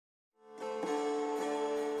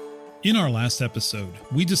In our last episode,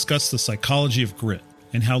 we discussed the psychology of grit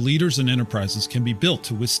and how leaders and enterprises can be built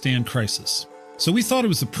to withstand crisis. So we thought it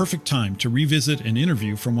was the perfect time to revisit an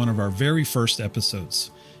interview from one of our very first episodes.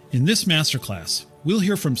 In this masterclass, we'll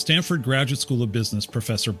hear from Stanford Graduate School of Business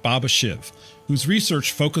professor Baba Shiv, whose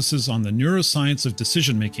research focuses on the neuroscience of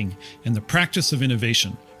decision-making and the practice of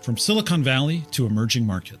innovation from Silicon Valley to emerging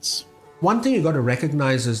markets. One thing you got to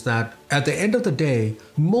recognize is that at the end of the day,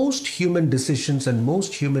 most human decisions and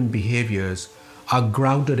most human behaviors are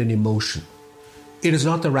grounded in emotion. It is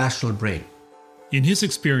not the rational brain. In his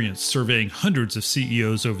experience surveying hundreds of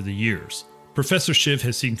CEOs over the years, Professor Shiv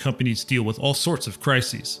has seen companies deal with all sorts of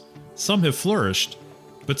crises. Some have flourished,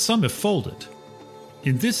 but some have folded.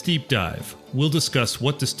 In this deep dive, we'll discuss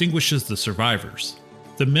what distinguishes the survivors,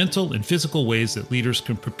 the mental and physical ways that leaders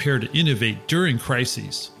can prepare to innovate during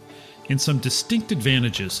crises, and some distinct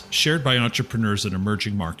advantages shared by entrepreneurs in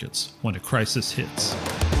emerging markets when a crisis hits.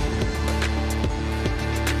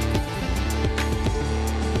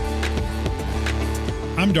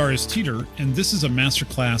 I'm Darius Teeter, and this is a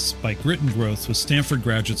masterclass by Grit and Growth with Stanford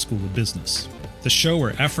Graduate School of Business, the show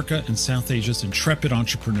where Africa and South Asia's intrepid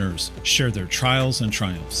entrepreneurs share their trials and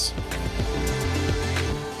triumphs.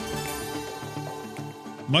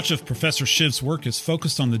 Much of Professor Shiv's work is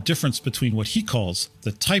focused on the difference between what he calls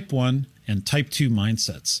the Type 1 and Type 2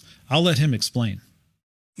 mindsets. I'll let him explain.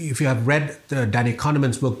 If you have read Danny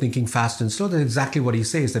Kahneman's book, Thinking Fast and Slow, that's exactly what he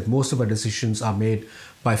says, that most of our decisions are made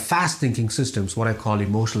by fast-thinking systems, what I call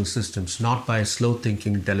emotional systems, not by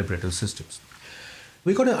slow-thinking deliberative systems.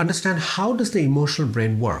 We've got to understand, how does the emotional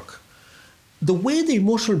brain work? The way the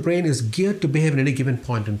emotional brain is geared to behave at any given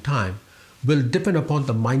point in time will depend upon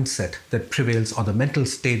the mindset that prevails or the mental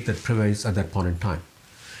state that prevails at that point in time.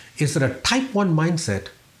 Is it a Type 1 mindset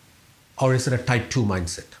or is it a Type 2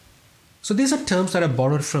 mindset? So these are terms that are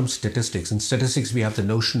borrowed from statistics. In statistics, we have the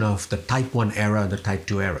notion of the Type 1 error and the Type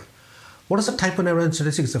 2 error. What is the Type 1 error in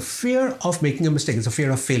statistics? It's a fear of making a mistake. It's a fear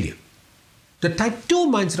of failure. The Type 2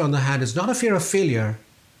 mindset, on the hand, is not a fear of failure.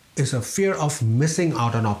 It's a fear of missing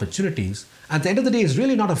out on opportunities. At the end of the day, it's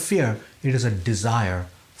really not a fear. It is a desire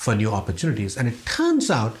for new opportunities. And it turns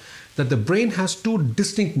out that the brain has two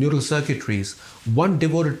distinct neural circuitries, one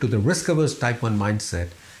devoted to the risk-averse Type 1 mindset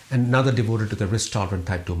and another devoted to the risk-tolerant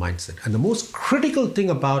Type 2 mindset. And the most critical thing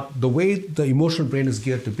about the way the emotional brain is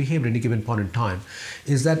geared to behave at any given point in time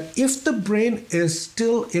is that if the brain is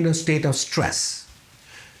still in a state of stress,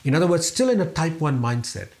 in other words, still in a Type 1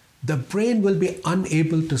 mindset, the brain will be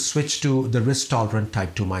unable to switch to the risk-tolerant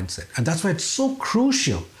Type 2 mindset. And that's why it's so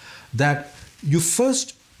crucial that you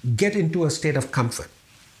first get into a state of comfort.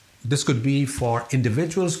 This could be for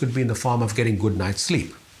individuals, could be in the form of getting good night's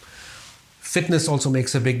sleep. Fitness also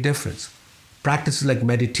makes a big difference. Practices like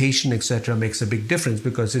meditation, etc., makes a big difference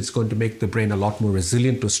because it's going to make the brain a lot more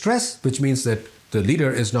resilient to stress, which means that the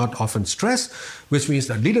leader is not often stressed, which means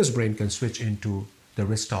that leader's brain can switch into the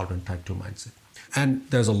risk-tolerant Type 2 mindset. And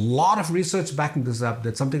there's a lot of research backing this up,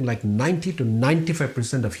 that something like 90 to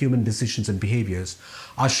 95% of human decisions and behaviors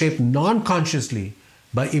are shaped non-consciously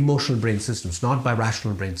by emotional brain systems, not by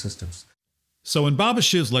rational brain systems. So in Baba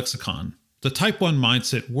Shiv's lexicon, the Type 1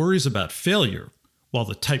 mindset worries about failure, while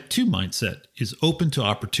the Type 2 mindset is open to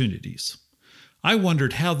opportunities. I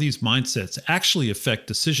wondered how these mindsets actually affect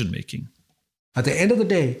decision-making. At the end of the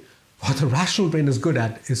day, what the rational brain is good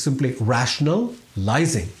at is simply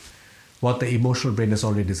rationalizing what the emotional brain has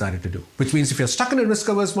already decided to do. Which means if you're stuck in a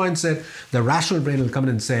risk-averse mindset, the rational brain will come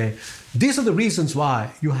in and say, these are the reasons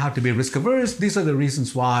why you have to be risk-averse, these are the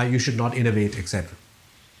reasons why you should not innovate, etc.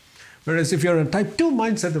 Whereas if you're in a Type 2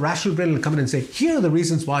 mindset, the rational brain will come in and say, here are the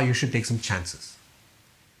reasons why you should take some chances.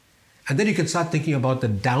 And then you can start thinking about the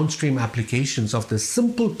downstream applications of the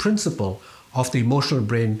simple principle of the emotional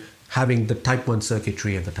brain having the Type 1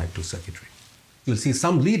 circuitry and the Type 2 circuitry. You'll see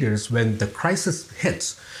some leaders, when the crisis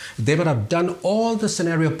hits, they might have done all the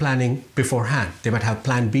scenario planning beforehand. They might have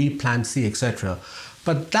plan B, plan C, etc.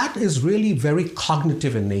 But that is really very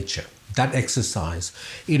cognitive in nature, that exercise.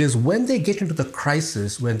 It is when they get into the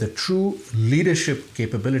crisis when the true leadership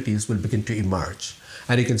capabilities will begin to emerge.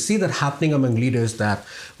 And you can see that happening among leaders, that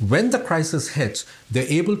when the crisis hits,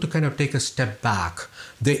 they're able to kind of take a step back.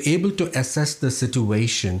 They're able to assess the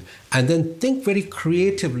situation and then think very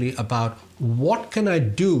creatively about what can I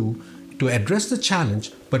do to address the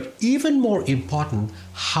challenge, but even more important,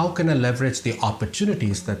 how can I leverage the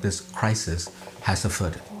opportunities that this crisis has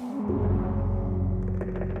afforded?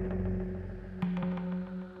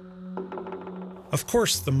 Of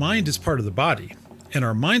course, the mind is part of the body, and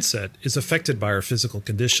our mindset is affected by our physical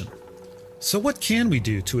condition. So what can we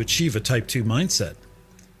do to achieve a Type 2 mindset?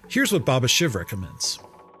 Here's what Baba Shiv recommends.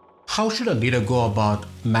 How should a leader go about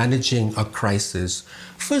managing a crisis?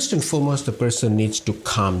 First and foremost, the person needs to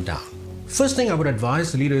calm down. First thing I would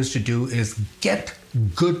advise leaders to do is get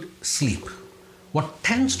good sleep. What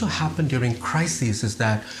tends to happen during crises is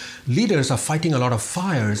that leaders are fighting a lot of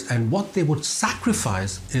fires, and what they would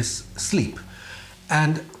sacrifice is sleep.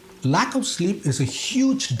 And lack of sleep is a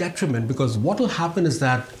huge detriment, because what will happen is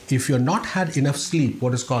that if you're not had enough sleep,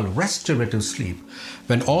 what is called restorative sleep,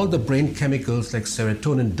 when all the brain chemicals like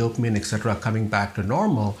serotonin, dopamine, etc. are coming back to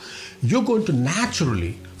normal, you're going to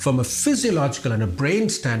naturally, from a physiological and a brain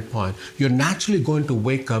standpoint, you're naturally going to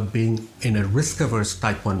wake up being in a risk-averse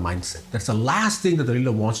type 1 mindset. That's the last thing that the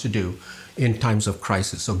leader wants to do in times of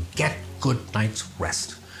crisis. So get good night's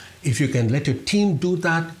rest. If you can let your team do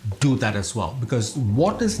that as well. Because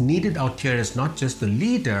what is needed out here is not just the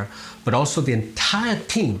leader, but also the entire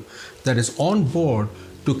team that is on board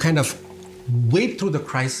to kind of wade through the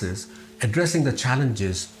crisis, addressing the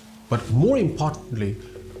challenges, but more importantly,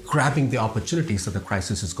 grabbing the opportunities that the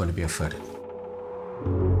crisis is going to be afforded.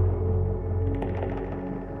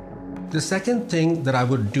 The second thing that I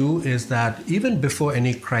would do is that even before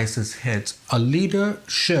any crisis hits, a leader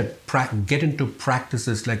should get into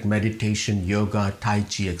practices like meditation, yoga, tai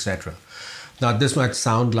chi, etc. Now, this might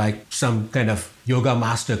sound like some kind of yoga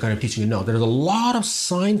master kind of teaching you. No, there's a lot of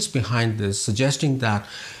science behind this, suggesting that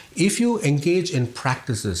if you engage in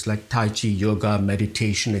practices like tai chi, yoga,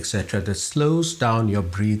 meditation, etc., that slows down your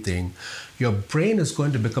breathing, your brain is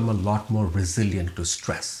going to become a lot more resilient to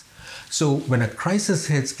stress. So when a crisis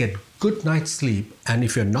hits, get good night's sleep. And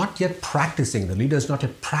if you're not yet practicing, the leader is not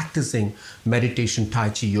yet practicing meditation, tai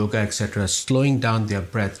chi, yoga, etc., slowing down their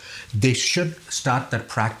breath, they should start that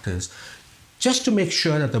practice just to make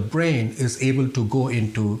sure that the brain is able to go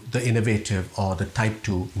into the innovative or the type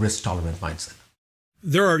 2 risk-tolerant mindset.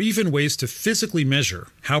 There are even ways to physically measure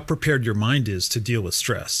how prepared your mind is to deal with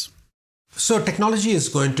stress. So technology is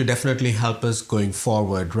going to definitely help us going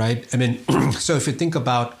forward, right? I mean, so if you think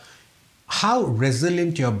about how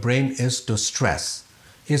resilient your brain is to stress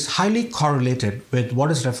is highly correlated with what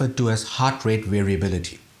is referred to as heart rate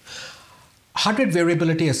variability. Heart rate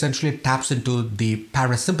variability essentially taps into the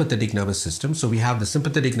parasympathetic nervous system. So we have the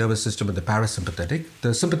sympathetic nervous system and the parasympathetic.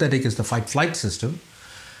 The sympathetic is the fight-flight system,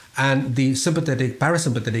 and the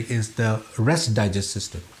parasympathetic is the rest digest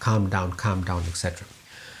system, calm down, etc.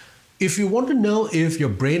 If you want to know if your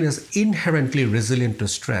brain is inherently resilient to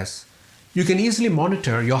stress, you can easily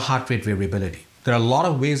monitor your heart rate variability. There are a lot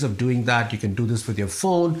of ways of doing that. You can do this with your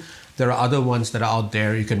phone. There are other ones that are out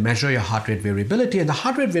there. You can measure your heart rate variability, and the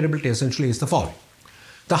heart rate variability essentially is the following.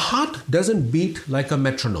 The heart doesn't beat like a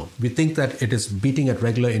metronome. We think that it is beating at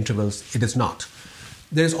regular intervals. It is not.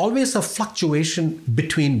 There is always a fluctuation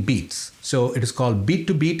between beats. So it is called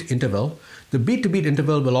beat-to-beat interval. The beat-to-beat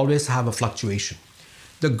interval will always have a fluctuation.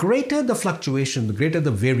 The greater the fluctuation, the greater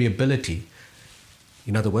the variability,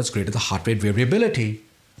 in other words, greater the heart rate variability,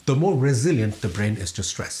 the more resilient the brain is to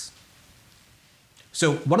stress.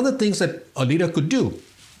 So one of the things that a leader could do,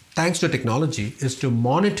 thanks to technology, is to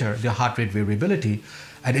monitor their heart rate variability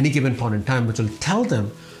at any given point in time, which will tell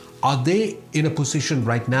them, are they in a position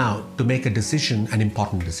right now to make a decision, an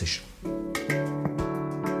important decision?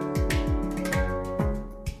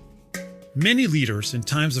 Many leaders in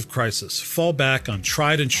times of crisis fall back on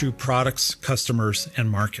tried and true products, customers, and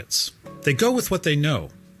markets. They go with what they know,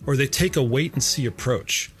 or they take a wait-and-see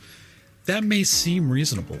approach. That may seem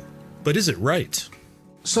reasonable, but is it right?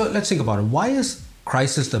 So let's think about it. Why is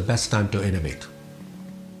crisis the best time to innovate?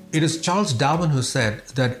 It is Charles Darwin who said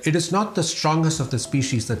that it is not the strongest of the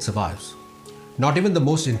species that survives, not even the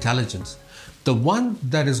most intelligent. The one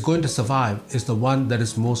that is going to survive is the one that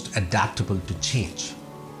is most adaptable to change.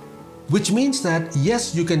 Which means that,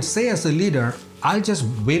 yes, you can say as a leader, I'll just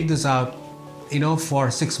wait this out,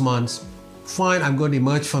 for 6 months. Fine, I'm going to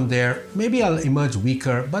emerge from there. Maybe I'll emerge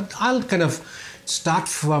weaker, but I'll kind of start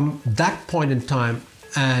from that point in time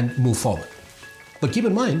and move forward. But keep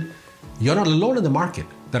in mind, you're not alone in the market.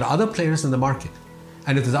 There are other players in the market.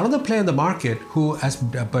 And if there's another player in the market who, as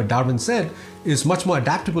Darwin said, is much more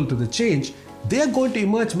adaptable to the change, they're going to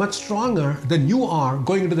emerge much stronger than you are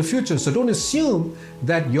going into the future. So don't assume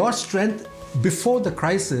that your strength before the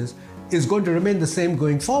crisis is going to remain the same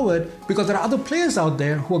going forward, because there are other players out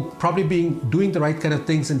there who are probably doing the right kind of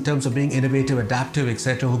things in terms of being innovative, adaptive,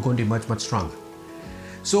 etc., who are going to emerge much stronger.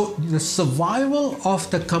 So the survival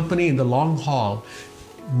of the company in the long haul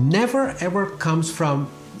never ever comes from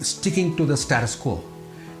sticking to the status quo.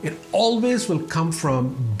 It always will come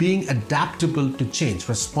from being adaptable to change,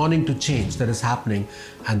 responding to change that is happening,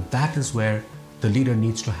 and that is where the leader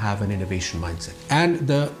needs to have an innovation mindset. And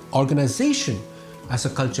the organization as a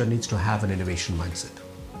culture needs to have an innovation mindset.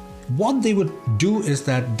 what they would do is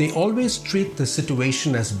that they always treat the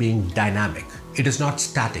situation as being dynamic. It is not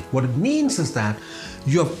static. What it means is that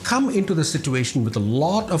you have come into the situation with a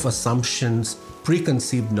lot of assumptions,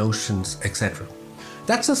 preconceived notions, etc.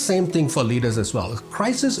 That's the same thing for leaders as well. A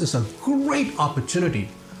crisis is a great opportunity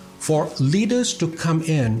for leaders to come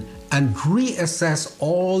in and reassess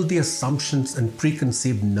all the assumptions and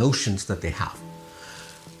preconceived notions that they have.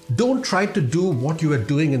 Don't try to do what you were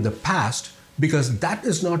doing in the past, because that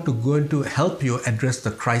is not going to help you address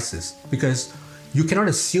the crisis, because you cannot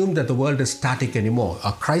assume that the world is static anymore.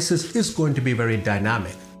 A crisis is going to be very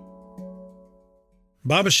dynamic.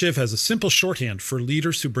 Baba Shiv has a simple shorthand for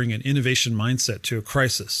leaders who bring an innovation mindset to a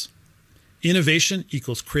crisis. Innovation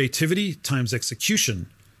equals creativity times execution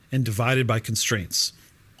and divided by constraints.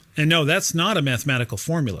 And no, that's not a mathematical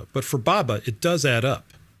formula, but for Baba, it does add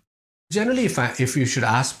up. Generally, if you should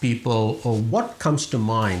ask people, what comes to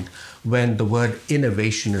mind when the word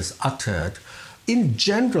innovation is uttered, in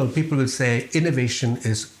general, people will say innovation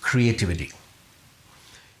is creativity.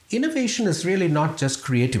 Innovation is really not just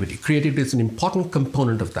creativity. Creativity is an important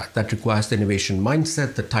component of that. That requires the innovation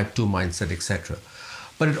mindset, the type 2 mindset, etc.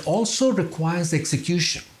 But it also requires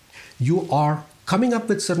execution. You are coming up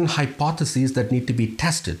with certain hypotheses that need to be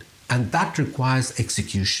tested, and that requires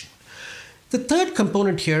execution. The third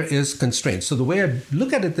component here is constraints. So the way I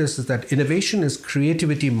look at it is that innovation is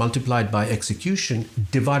creativity multiplied by execution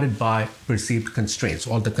divided by perceived constraints,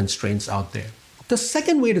 all the constraints out there. The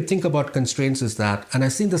second way to think about constraints is that, and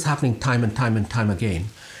I've seen this happening time and time again,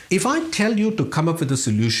 if I tell you to come up with a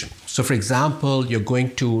solution, so for example, you're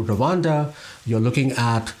going to Rwanda, you're looking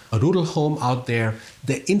at a rural home out there,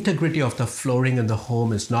 the integrity of the flooring in the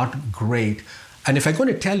home is not great, and if I'm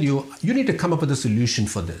going to tell you, you need to come up with a solution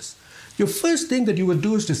for this. Your first thing that you would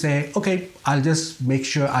do is to say, okay, I'll just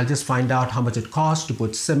find out how much it costs to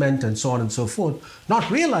put cement and so on and so forth,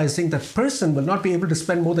 not realizing that person will not be able to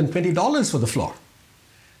spend more than $20 for the floor.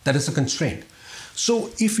 That is a constraint. So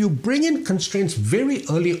if you bring in constraints very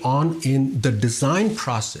early on in the design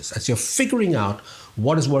process, as you're figuring out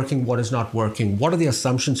what is working, what is not working, what are the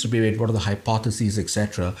assumptions to be made, what are the hypotheses,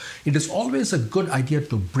 etc., it is always a good idea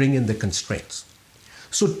to bring in the constraints.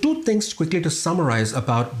 So two things quickly to summarize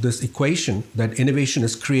about this equation, that innovation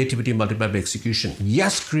is creativity multiplied by execution.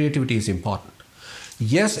 Yes, creativity is important.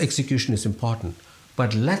 Yes, execution is important.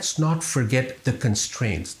 But let's not forget the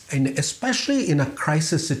constraints. And especially in a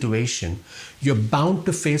crisis situation, you're bound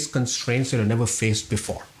to face constraints that you've never faced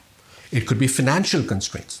before. It could be financial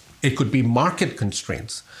constraints. It could be market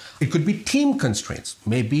constraints. It could be team constraints.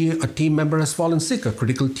 Maybe a team member has fallen sick, a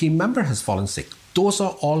critical team member has fallen sick. Those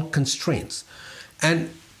are all constraints.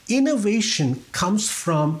 And innovation comes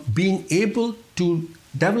from being able to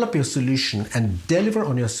develop your solution and deliver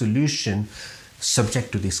on your solution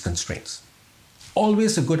subject to these constraints.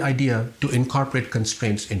 Always a good idea to incorporate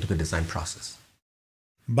constraints into the design process.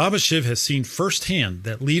 Baba Shiv has seen firsthand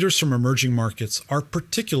that leaders from emerging markets are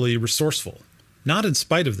particularly resourceful, not in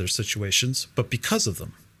spite of their situations, but because of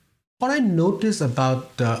them. What I notice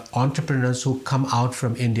about the entrepreneurs who come out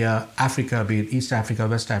from India, Africa, be it East Africa,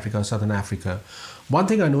 West Africa, Southern Africa, one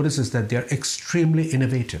thing I notice is that they're extremely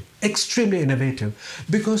innovative,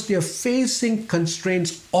 because they're facing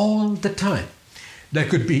constraints all the time. There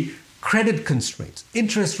could be credit constraints.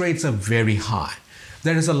 Interest rates are very high.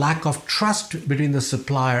 There is a lack of trust between the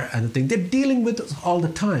supplier and the thing. They're dealing with it all the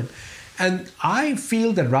time. And I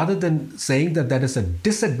feel that rather than saying that that is a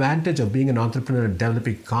disadvantage of being an entrepreneur in a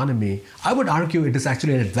developing economy, I would argue it is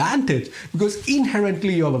actually an advantage, because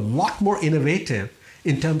inherently you're a lot more innovative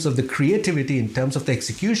in terms of the creativity, in terms of the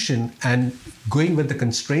execution, and going with the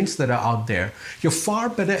constraints that are out there. You're far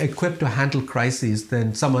better equipped to handle crises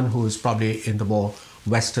than someone who is probably in the more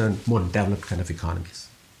Western, more developed kind of economies.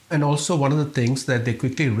 And also one of the things that they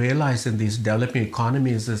quickly realize in these developing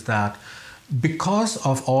economies is that because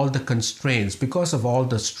of all the constraints, because of all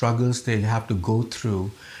the struggles they have to go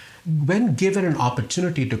through, when given an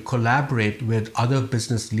opportunity to collaborate with other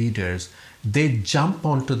business leaders, they jump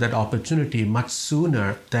onto that opportunity much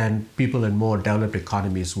sooner than people in more developed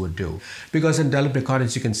economies would do. Because in developed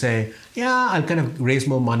economies, you can say, yeah, I'll kind of raise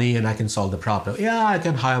more money and I can solve the problem. Yeah, I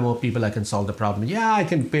can hire more people, I can solve the problem. Yeah, I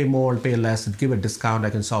can pay more, pay less, and give a discount, I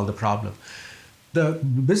can solve the problem. The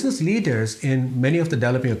business leaders in many of the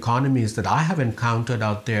developing economies that I have encountered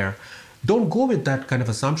out there don't go with that kind of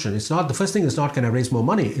assumption. It's not, the first thing is not, can I raise more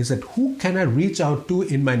money? Is that who can I reach out to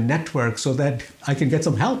in my network so that I can get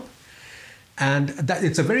some help? And that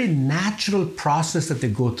it's a very natural process that they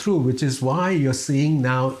go through, which is why we are seeing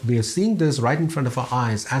this right in front of our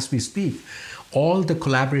eyes as we speak. All the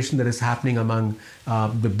collaboration that is happening among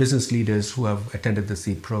the business leaders who have attended the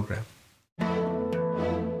SEED program.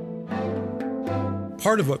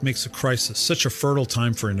 Part of what makes a crisis such a fertile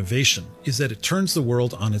time for innovation is that it turns the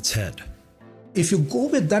world on its head. If you go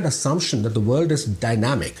with that assumption that the world is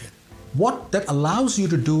dynamic, what that allows you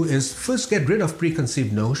to do is first get rid of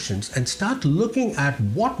preconceived notions and start looking at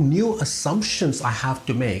what new assumptions I have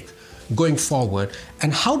to make going forward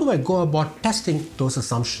and how do I go about testing those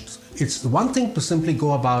assumptions. It's one thing to simply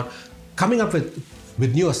go about coming up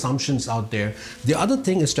with new assumptions out there. The other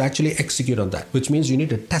thing is to actually execute on that, which means you need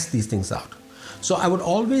to test these things out. So I would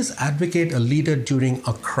always advocate a leader during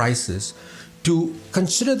a crisis to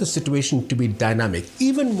consider the situation to be dynamic,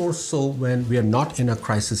 even more so when we are not in a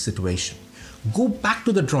crisis situation. Go back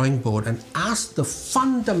to the drawing board and ask the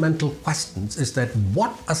fundamental questions is that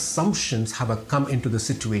what assumptions have I come into the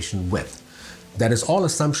situation with? That is all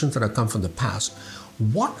assumptions that have come from the past.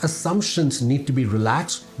 What assumptions need to be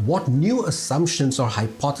relaxed? What new assumptions or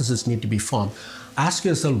hypotheses need to be formed? Ask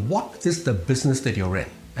yourself, what is the business that you're in?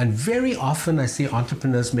 And very often I see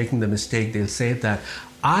entrepreneurs making the mistake, they'll say that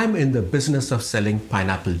I'm in the business of selling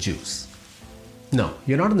pineapple juice. No,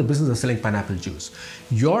 you're not in the business of selling pineapple juice.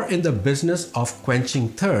 You're in the business of quenching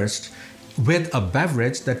thirst with a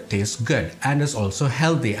beverage that tastes good and is also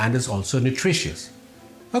healthy and is also nutritious.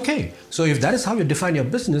 Okay, so if that is how you define your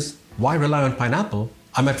business, why rely on pineapple?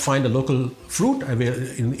 I might find a local fruit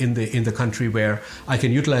in the country where I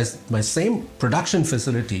can utilize my same production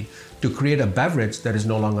facility to create a beverage that is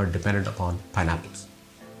no longer dependent upon pineapples.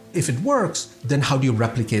 If it works, then how do you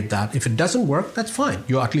replicate that? If it doesn't work, that's fine.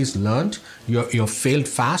 You at least learned, you failed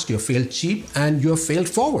fast, you failed cheap, and you failed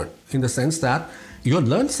forward in the sense that you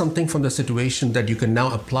learned something from the situation that you can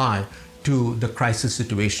now apply to the crisis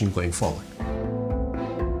situation going forward.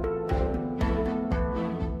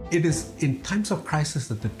 It is in times of crisis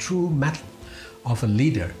that the true mettle of a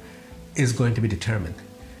leader is going to be determined.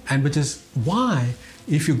 And which is why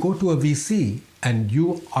if you go to a VC and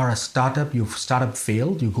you are a startup, your startup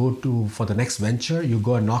failed, you go for the next venture, you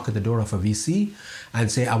go and knock at the door of a VC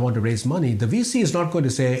and say, I want to raise money. The VC is not going to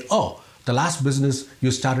say, oh, the last business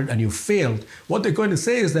you started and you failed. What they're going to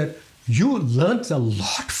say is that you learned a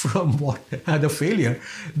lot from the failure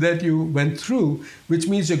that you went through, which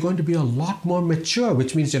means you're going to be a lot more mature,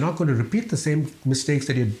 which means you're not going to repeat the same mistakes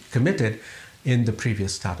that you committed in the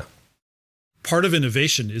previous startup. Part of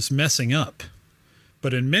innovation is messing up.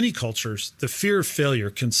 But in many cultures, the fear of failure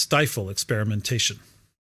can stifle experimentation.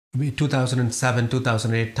 In 2007,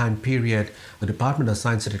 2008 time period, the Department of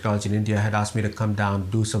Science and Technology in India had asked me to come down,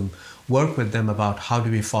 do some work with them about how do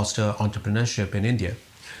we foster entrepreneurship in India.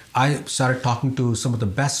 I started talking to some of the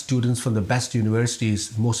best students from the best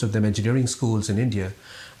universities, most of them engineering schools in India.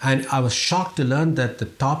 And I was shocked to learn that the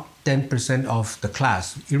top 10% of the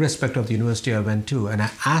class, irrespective of the university I went to, and I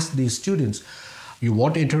asked these students, you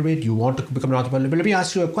want to innovate, you want to become an entrepreneur. But let me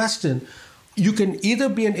ask you a question. You can either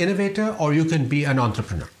be an innovator or you can be an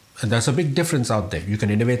entrepreneur. And there's a big difference out there. You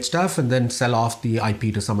can innovate stuff and then sell off the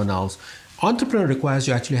IP to someone else. Entrepreneur requires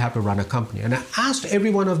you actually have to run a company. And I asked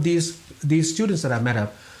every one of these students that I met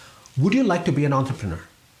up, would you like to be an entrepreneur?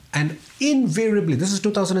 And invariably, this is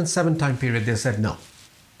 2007 time period, they said no.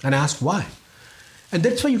 And I asked why. And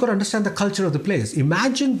that's why you got to understand the culture of the place.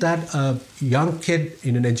 Imagine that a young kid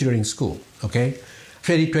in an engineering school, okay,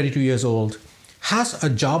 22 years old, has a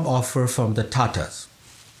job offer from the Tatas.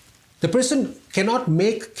 The person cannot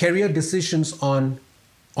make career decisions on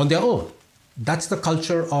their own. That's the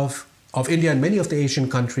culture of India and many of the Asian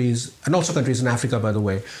countries, and also countries in Africa, by the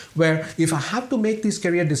way, where if I have to make these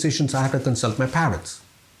career decisions, I have to consult my parents.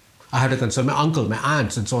 I have to consult my uncle, my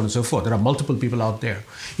aunts, and so on and so forth. There are multiple people out there.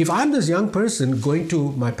 If I'm this young person going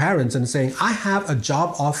to my parents and saying, I have a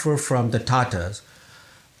job offer from the Tatas,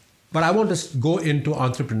 but I want to go into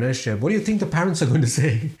entrepreneurship, what do you think the parents are going to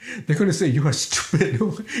say? They're going to say, you are stupid.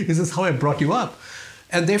 This is how I brought you up.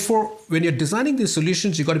 And therefore, when you're designing these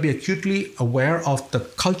solutions, you've got to be acutely aware of the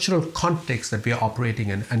cultural context that we are operating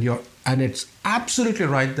in. And it's absolutely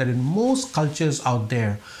right that in most cultures out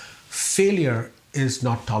there, failure is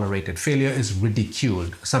not tolerated. Failure is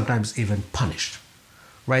ridiculed, sometimes even punished.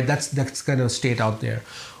 Right? That's kind of state out there.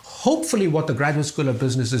 Hopefully what the Graduate School of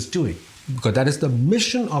Business is doing, because that is the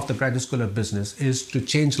mission of the Graduate School of Business, is to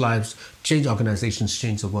change lives, change organizations,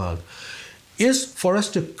 change the world, is for us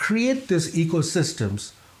to create these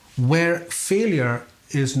ecosystems where failure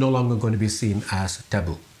is no longer going to be seen as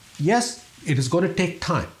taboo. Yes, it is going to take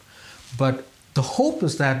time, but the hope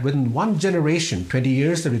is that within one generation, 20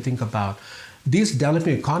 years that we think about, these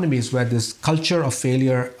developing economies where this culture of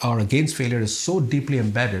failure or against failure is so deeply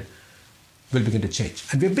embedded will begin to change.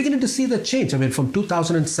 And we're beginning to see that change. I mean, from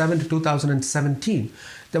 2007 to 2017,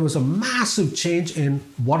 there was a massive change in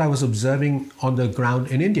what I was observing on the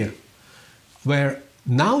ground in India, where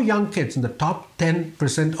Now young kids in the top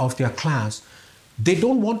 10% of their class, they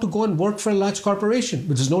don't want to go and work for a large corporation,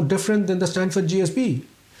 which is no different than the Stanford GSB.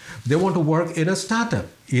 They want to work in a startup,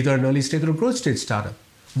 either an early stage or a growth stage startup.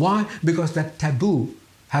 Why? Because that taboo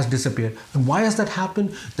has disappeared. And why has that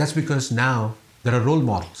happened? That's because now there are role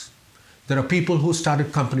models. There are people who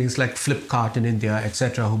started companies like Flipkart in India,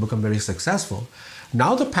 etc., who become very successful.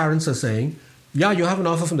 Now the parents are saying, yeah, you have an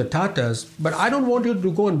offer from the Tatas, but I don't want you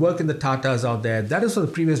to go and work in the Tatas out there. That is for the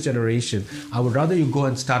previous generation. I would rather you go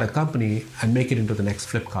and start a company and make it into the next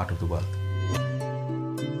Flipkart of the world.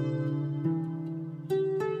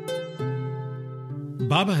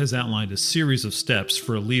 Baba has outlined a series of steps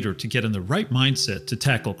for a leader to get in the right mindset to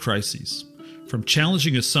tackle crises, from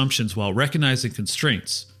challenging assumptions while recognizing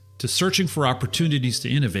constraints, to searching for opportunities to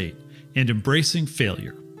innovate and embracing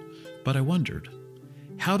failure. But I wondered,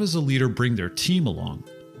 how does a leader bring their team along?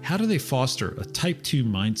 How do they foster a Type 2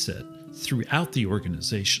 mindset throughout the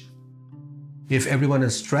organization? If everyone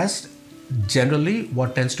is stressed, generally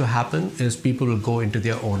what tends to happen is people will go into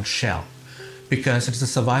their own shell because it's a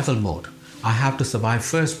survival mode. I have to survive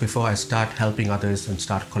first before I start helping others and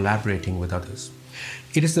start collaborating with others.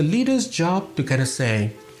 It is the leader's job to kind of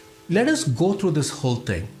say, let us go through this whole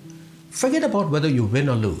thing. Forget about whether you win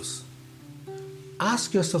or lose.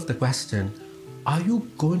 Ask yourself the question, are you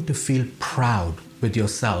going to feel proud with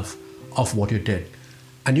yourself of what you did?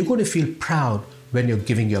 And you're going to feel proud when you're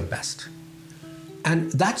giving your best.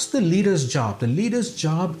 And that's the leader's job. The leader's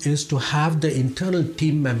job is to have the internal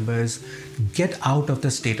team members get out of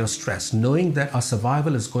the state of stress, knowing that our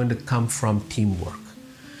survival is going to come from teamwork.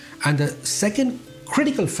 And the second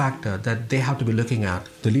critical factor that they have to be looking at,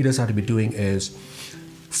 the leaders have to be doing, is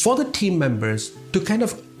for the team members to kind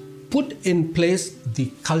of put in place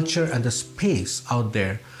the culture and the space out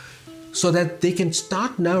there so that they can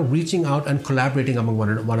start now reaching out and collaborating among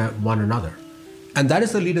one another. And that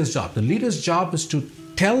is the leader's job. The leader's job is to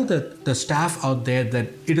tell the staff out there that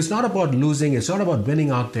it is not about losing, it's not about winning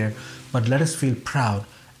out there, but let us feel proud.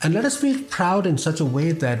 And let us feel proud in such a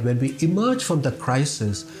way that when we emerge from the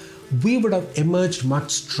crisis, we would have emerged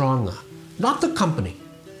much stronger. Not the company,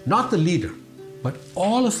 not the leader, but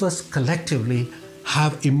all of us collectively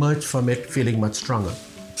have emerged from it feeling much stronger.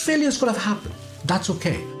 Failures could have happened. That's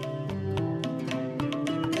okay.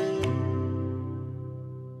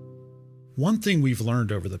 One thing we've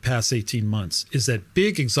learned over the past 18 months is that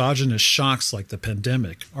big exogenous shocks like the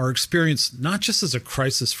pandemic are experienced not just as a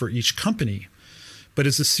crisis for each company, but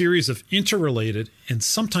as a series of interrelated and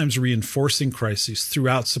sometimes reinforcing crises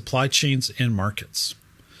throughout supply chains and markets.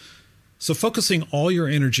 So focusing all your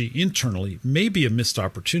energy internally may be a missed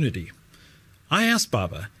opportunity. I asked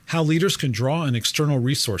Baba how leaders can draw on external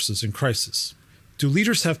resources in crisis. Do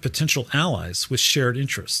leaders have potential allies with shared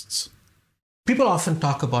interests? People often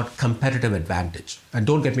talk about competitive advantage. And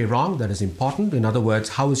don't get me wrong, that is important. In other words,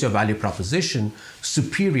 how is your value proposition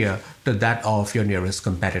superior to that of your nearest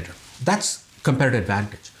competitor? That's competitive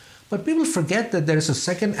advantage. But people forget that there is a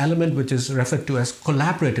second element which is referred to as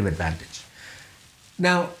collaborative advantage.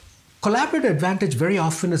 Now, collaborative advantage very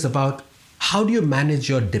often is about how do you manage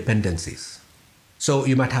your dependencies? So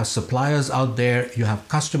you might have suppliers out there, you have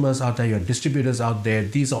customers out there, you have distributors out there.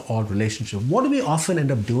 These are all relationships. What do we often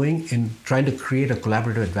end up doing in trying to create a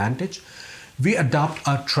collaborative advantage? We adopt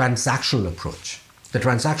a transactional approach. The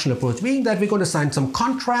transactional approach being that we're going to sign some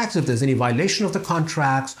contracts. If there's any violation of the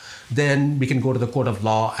contracts, then we can go to the court of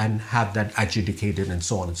law and have that adjudicated and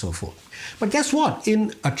so on and so forth. But guess what?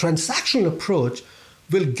 In a transactional approach,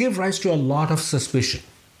 will give rise to a lot of suspicion.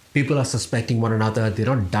 People are suspecting one another.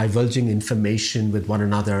 They're not divulging information with one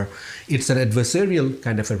another. It's an adversarial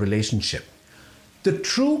kind of a relationship. The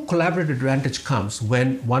true collaborative advantage comes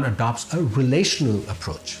when one adopts a relational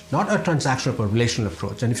approach, not a transactional, but a relational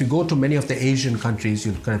approach. And if you go to many of the Asian countries,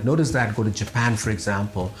 you'll kind of notice that. Go to Japan, for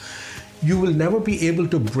example. You will never be able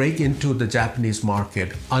to break into the Japanese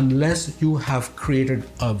market unless you have created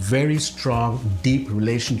a very strong, deep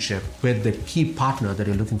relationship with the key partner that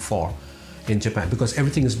you're looking for in Japan, because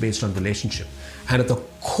everything is based on relationship. And at the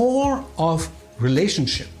core of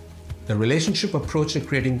relationship, the relationship approach to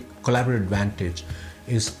creating collaborative advantage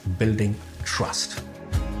is building trust.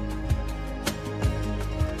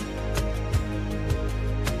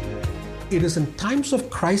 It is in times of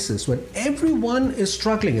crisis when everyone is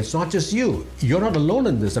struggling. It's not just you. You're not alone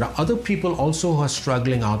in this. There are other people also who are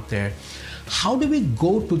struggling out there. How do we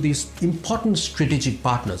go to these important strategic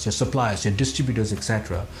partners, your suppliers, your distributors,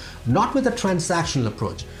 etc., not with a transactional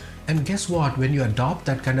approach? And guess what? When you adopt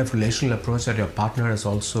that kind of relational approach that your partner has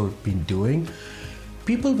also been doing,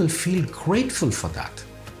 people will feel grateful for that.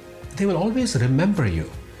 They will always remember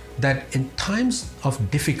you. that in times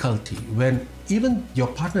of difficulty, when even your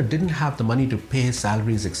partner didn't have the money to pay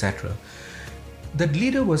salaries, etc., that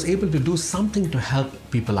leader was able to do something to help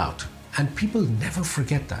people out. And people never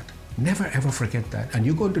forget that. Never ever forget that. And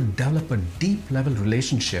you're going to develop a deep level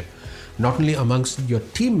relationship, not only amongst your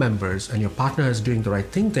team members and your partner is doing the right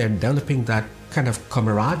thing there, developing that kind of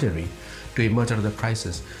camaraderie to emerge out of the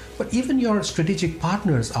crisis, but even your strategic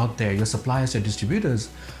partners out there, your suppliers, your distributors,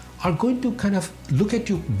 are going to kind of look at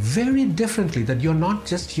you very differently, that you're not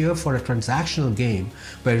just here for a transactional game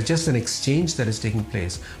where it's just an exchange that is taking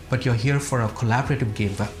place, but you're here for a collaborative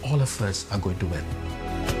game where all of us are going to win.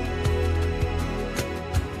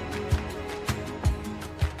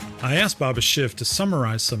 I asked Baba Shiv to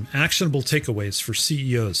summarize some actionable takeaways for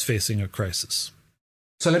CEOs facing a crisis.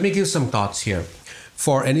 So let me give some thoughts here.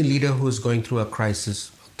 For any leader who is going through a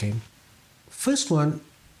crisis, okay, first one,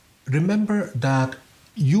 remember that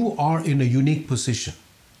you are in a unique position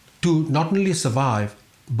to not only survive,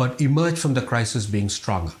 but emerge from the crisis being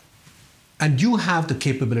stronger. And you have the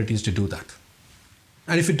capabilities to do that.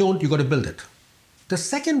 And if you don't, you got to build it. The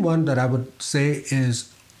second one that I would say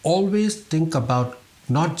is always think about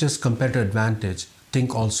not just competitive advantage,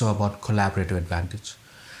 think also about collaborative advantage.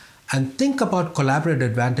 And think about collaborative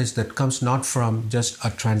advantage that comes not from just a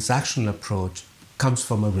transactional approach, comes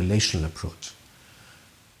from a relational approach.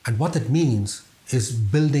 And what that means is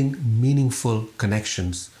building meaningful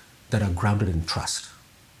connections that are grounded in trust.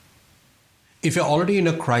 If you're already in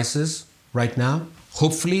a crisis right now,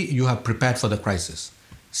 hopefully you have prepared for the crisis.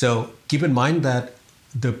 So keep in mind that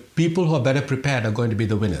the people who are better prepared are going to be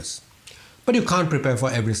the winners. But you can't prepare for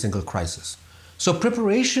every single crisis. So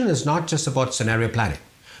preparation is not just about scenario planning.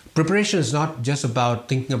 Preparation is not just about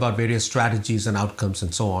thinking about various strategies and outcomes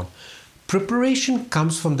and so on. Preparation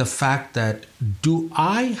comes from the fact that, do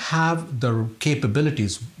I have the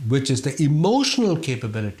capabilities, which is the emotional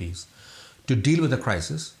capabilities, to deal with the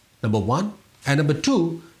crisis, number one. And number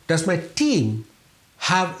two, does my team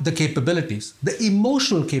have the capabilities, the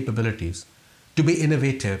emotional capabilities, to be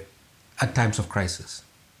innovative at times of crisis?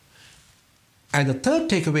 And the third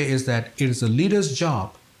takeaway is that it is a leader's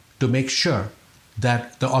job to make sure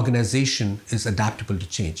that the organization is adaptable to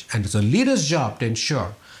change. And it's a leader's job to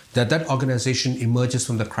ensure that that organization emerges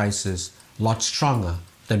from the crisis a lot stronger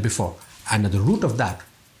than before. And at the root of that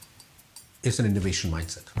is an innovation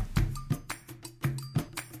mindset.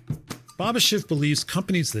 Baba Shiv believes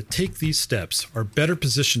companies that take these steps are better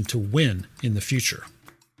positioned to win in the future.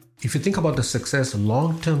 If you think about the success,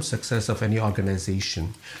 long-term success of any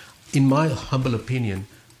organization, in my humble opinion,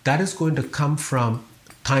 that is going to come from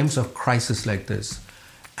times of crisis like this.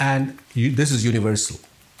 And this is universal.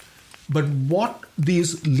 But what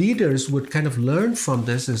these leaders would kind of learn from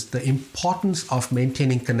this is the importance of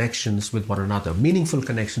maintaining connections with one another, meaningful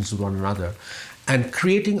connections with one another, and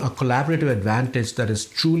creating a collaborative advantage that is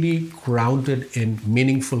truly grounded in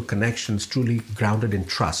meaningful connections, truly grounded in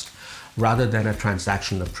trust, rather than a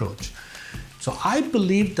transactional approach. So I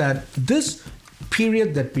believe that this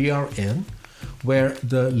period that we are in, where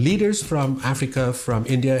the leaders from Africa, from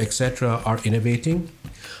India, etc., are innovating,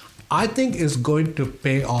 I think is going to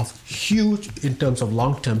pay off huge in terms of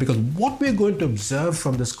long term, because what we're going to observe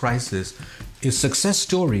from this crisis is success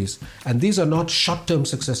stories, and these are not short-term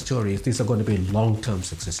success stories, these are going to be long-term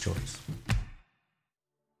success stories.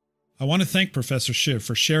 I want to thank Professor Shiv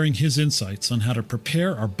for sharing his insights on how to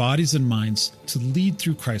prepare our bodies and minds to lead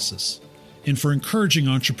through crisis, and for encouraging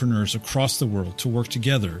entrepreneurs across the world to work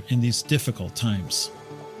together in these difficult times.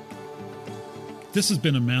 This has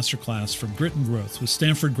been a masterclass from Grit and Growth with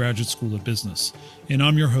Stanford Graduate School of Business, and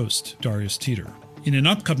I'm your host, Darius Teeter. In an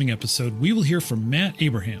upcoming episode, we will hear from Matt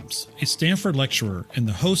Abrahams, a Stanford lecturer and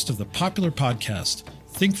the host of the popular podcast,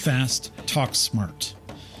 Think Fast, Talk Smart.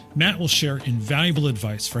 Matt will share invaluable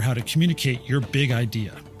advice for how to communicate your big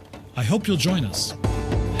idea. I hope you'll join us.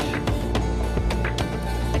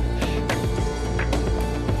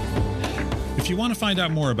 If you want to find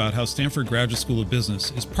out more about how Stanford Graduate School of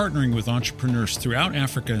Business is partnering with entrepreneurs throughout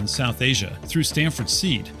Africa and South Asia through Stanford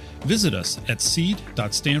Seed, visit us at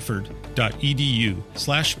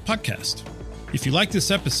seed.stanford.edu/podcast. If you like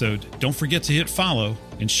this episode, don't forget to hit follow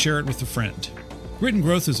and share it with a friend. Grit and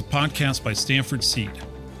Growth is a podcast by Stanford Seed.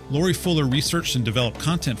 Lori Fuller researched and developed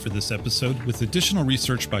content for this episode with additional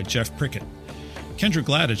research by Jeff Prickett. Kendra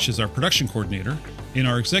Gladich is our production coordinator, and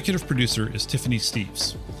our executive producer is Tiffany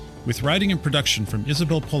Steeves. With writing and production from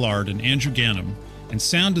Isabel Pollard and Andrew Gannum, and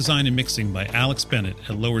sound design and mixing by Alex Bennett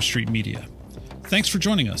at Lower Street Media. Thanks for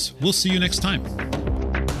joining us. We'll see you next time.